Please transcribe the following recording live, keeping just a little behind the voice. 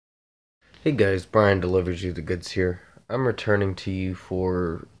Hey guys, Brian delivers you the goods here. I'm returning to you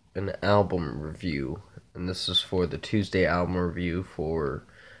for an album review, and this is for the Tuesday album review for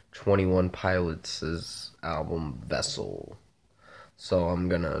 21 Pilots' album Vessel. So I'm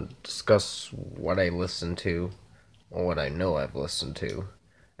gonna discuss what I listened to, or what I know I've listened to,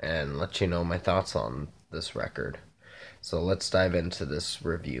 and let you know my thoughts on this record. So let's dive into this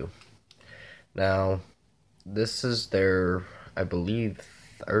review. Now, this is their, I believe,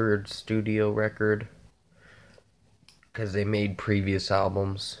 third studio record because they made previous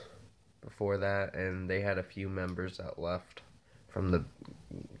albums before that, and they had a few members that left from the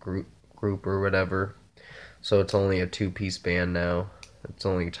group or whatever. So it's only a two-piece band now. It's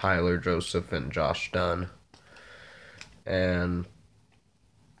only Tyler, Joseph, and Josh Dunn. And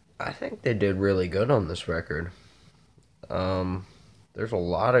I think they did really good on this record. There's a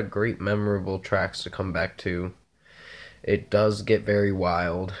lot of great memorable tracks to come back to. It does get very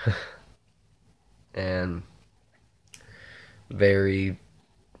wild and very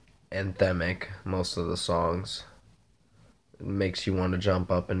anthemic, most of the songs. It makes you want to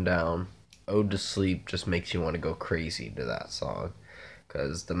jump up and down. Ode to Sleep just makes you want to go crazy to that song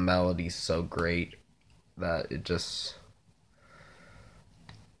because the melody's so great that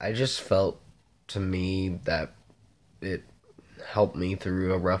I just felt to me that it helped me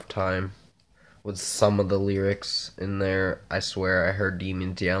through a rough time with some of the lyrics in there. I swear I heard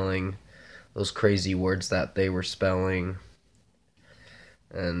demons yelling those crazy words that they were spelling,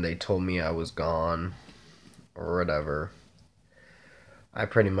 and they told me I was gone or whatever. I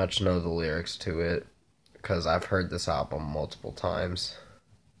pretty much know the lyrics to it because I've heard this album multiple times.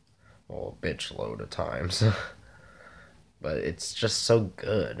 Well, a bitch load of times. But it's just so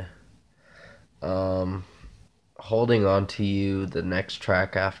good. Holding On to You, the next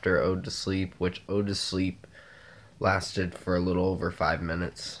track after Ode to Sleep, which Ode to Sleep lasted for a little over 5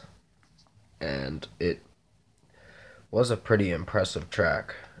 minutes. And it was a pretty impressive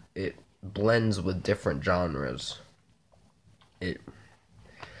track. It blends with different genres. It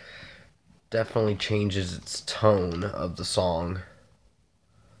definitely changes its tone of the song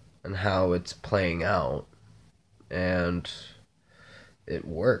and how it's playing out, and it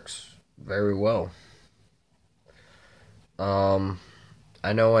works very well.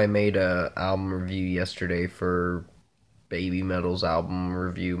 I know I made a album review yesterday for Baby Metal's album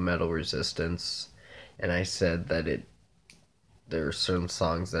review, Metal Resistance, and I said that there were certain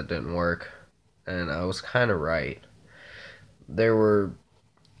songs that didn't work, and I was kind of right. There were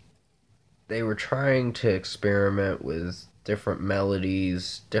they were trying to experiment with different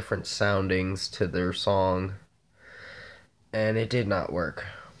melodies, different soundings to their song, and it did not work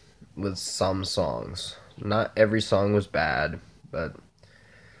with some songs. Not every song was bad, but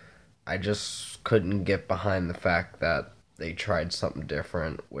I just couldn't get behind the fact that they tried something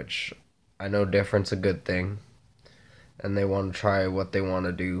different, which I know different's a good thing, and they want to try what they want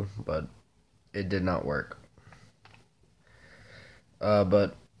to do, but it did not work.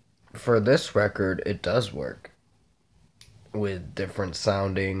 But for this record, it does work with different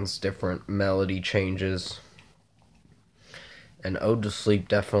soundings, different melody changes. And Ode to Sleep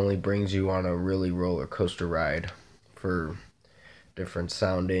definitely brings you on a really roller coaster ride for different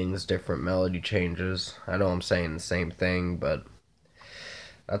soundings, different melody changes. I know I'm saying the same thing, but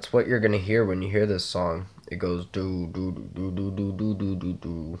that's what you're gonna hear when you hear this song. It goes do do do do do do do do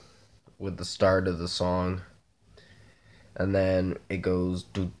do with the start of the song, and then it goes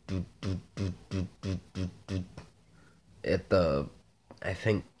do do do do do do do do at the, I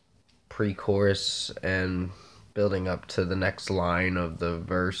think, pre-chorus and building up to the next line of the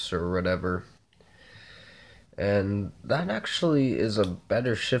verse or whatever. And that actually is a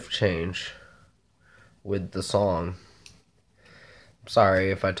better shift change with the song. Sorry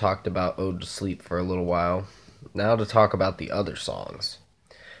if I talked about Ode to Sleep for a little while. Now to talk about the other songs.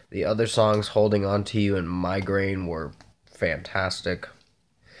 The other songs, Holding On to You and Migraine, were fantastic.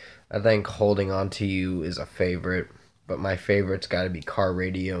 I think Holding On to You is a favorite, but my favorite's got to be Car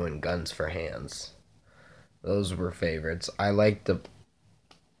Radio and Guns for Hands. Those were favorites. I liked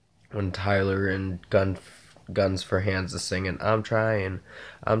when Tyler and Guns for Hands is singing, I'm trying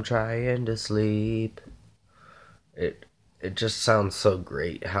to sleep. It just sounds so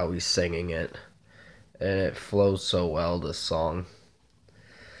great how he's singing it, and it flows so well, this song.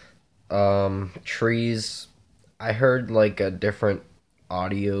 Trees, I heard like a different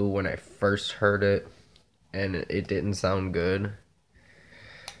audio when I first heard it, and it didn't sound good.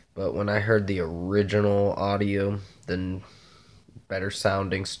 But when I heard the original audio, the better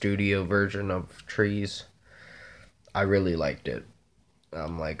sounding studio version of Trees, I really liked it.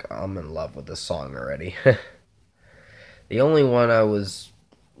 I'm in love with this song already. The only one I was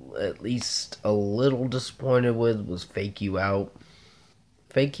at least a little disappointed with was Fake You Out.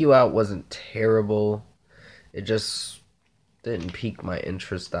 Fake You Out wasn't terrible. It just didn't pique my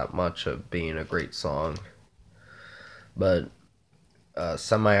interest that much of being a great song. But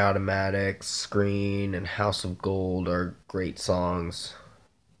Semi-Automatic, Screen, and House of Gold are great songs.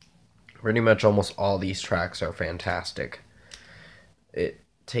 Pretty much almost all these tracks are fantastic. It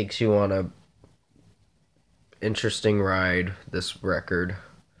takes you on a interesting ride, this record,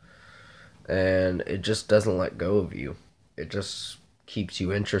 and it just doesn't let go of you. It just keeps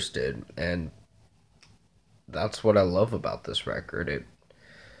you interested, and that's what I love about this record. It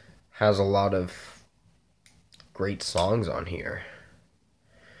has a lot of great songs on here.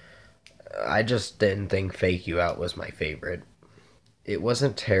 I just didn't think Fake You Out was my favorite. It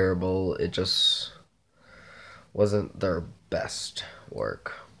wasn't terrible, it just wasn't their best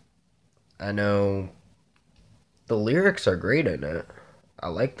work. I know the lyrics are great in it. I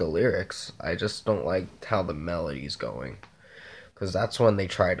like the lyrics. I just don't like how the melody's going. Because that's when they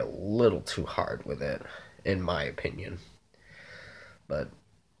tried a little too hard with it, in my opinion. But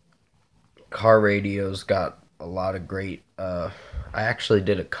Car Radio's got a lot of great... I actually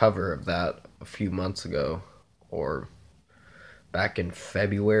did a cover of that a few months ago. Or back in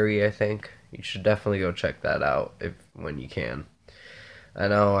February, I think. You should definitely go check that out when you can. I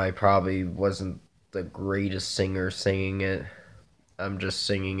know I probably wasn't the greatest singer singing it. I'm just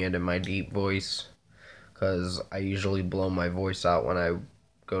singing it in my deep voice, because I usually blow my voice out when I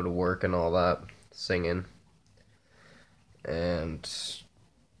go to work and all that, singing. And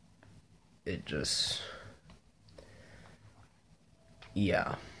it just...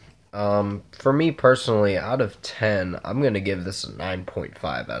 yeah. For me personally, out of 10, I'm going to give this a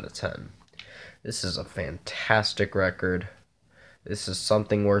 9.5 out of 10. This is a fantastic record. This is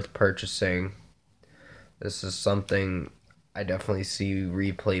something worth purchasing. This is something I definitely see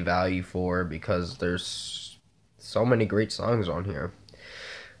replay value for, because there's so many great songs on here.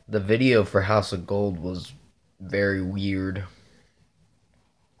 The video for House of Gold was very weird,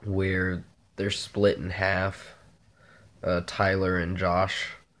 where they're split in half, Tyler and Josh,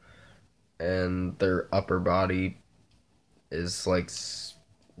 and their upper body is like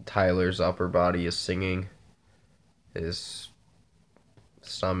Tyler's upper body is singing, his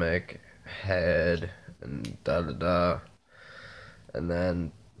stomach, head, and da-da-da. And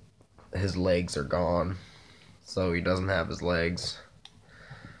then his legs are gone, so he doesn't have his legs.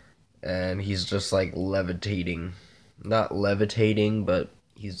 And he's just like levitating. Not levitating, but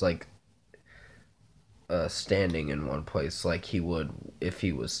he's like standing in one place like he would if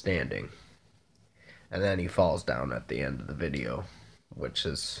he was standing. And then he falls down at the end of the video, which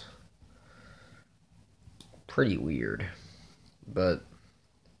is pretty weird. But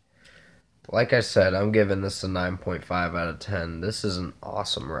like I said, I'm giving this a 9.5 out of 10. This is an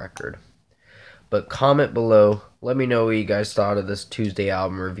awesome record. But comment below. Let me know what you guys thought of this Tuesday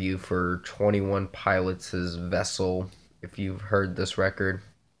album review for 21 Pilots' Vessel, if you've heard this record.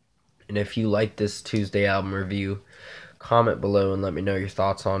 And if you like this Tuesday album review, comment below and let me know your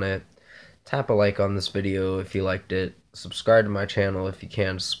thoughts on it. Tap a like on this video if you liked it. Subscribe to my channel if you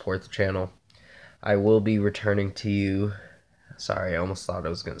can to support the channel. I will be returning to you. Sorry, I almost thought I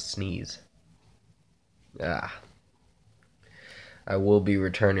was going to sneeze. I will be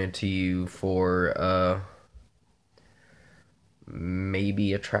returning to you for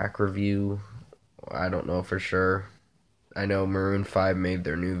maybe a track review. I don't know for sure. I know Maroon 5 made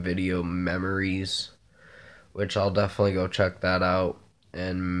their new video, Memories, which I'll definitely go check that out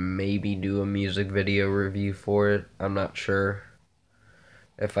and maybe do a music video review for it. I'm not sure.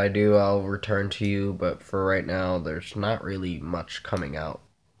 If I do, I'll return to you, but for right now, there's not really much coming out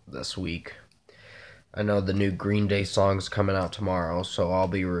this week. I know the new Green Day song's coming out tomorrow, so I'll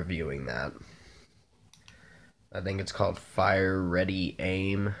be reviewing that. I think it's called Fire, Ready,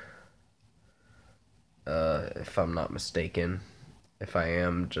 Aim, if I'm not mistaken. If I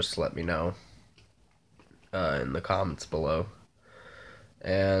am, just let me know in the comments below.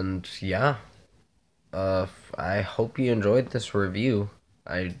 And yeah, I hope you enjoyed this review.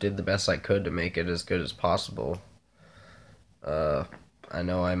 I did the best I could to make it as good as possible. I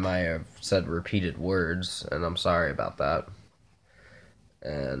know I might have said repeated words, and I'm sorry about that.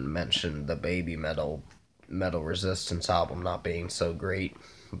 And mentioned the Baby Metal Resistance album not being so great,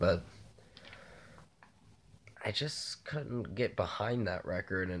 but I just couldn't get behind that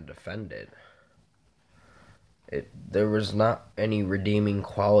record and defend it. There was not any redeeming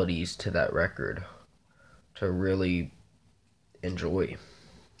qualities to that record to really enjoy.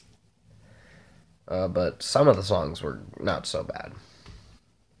 But some of the songs were not so bad.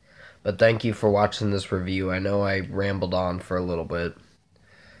 But thank you for watching this review. I know I rambled on for a little bit.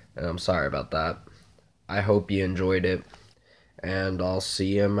 and I'm sorry about that. I hope you enjoyed it, and I'll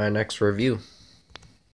see you in my next review.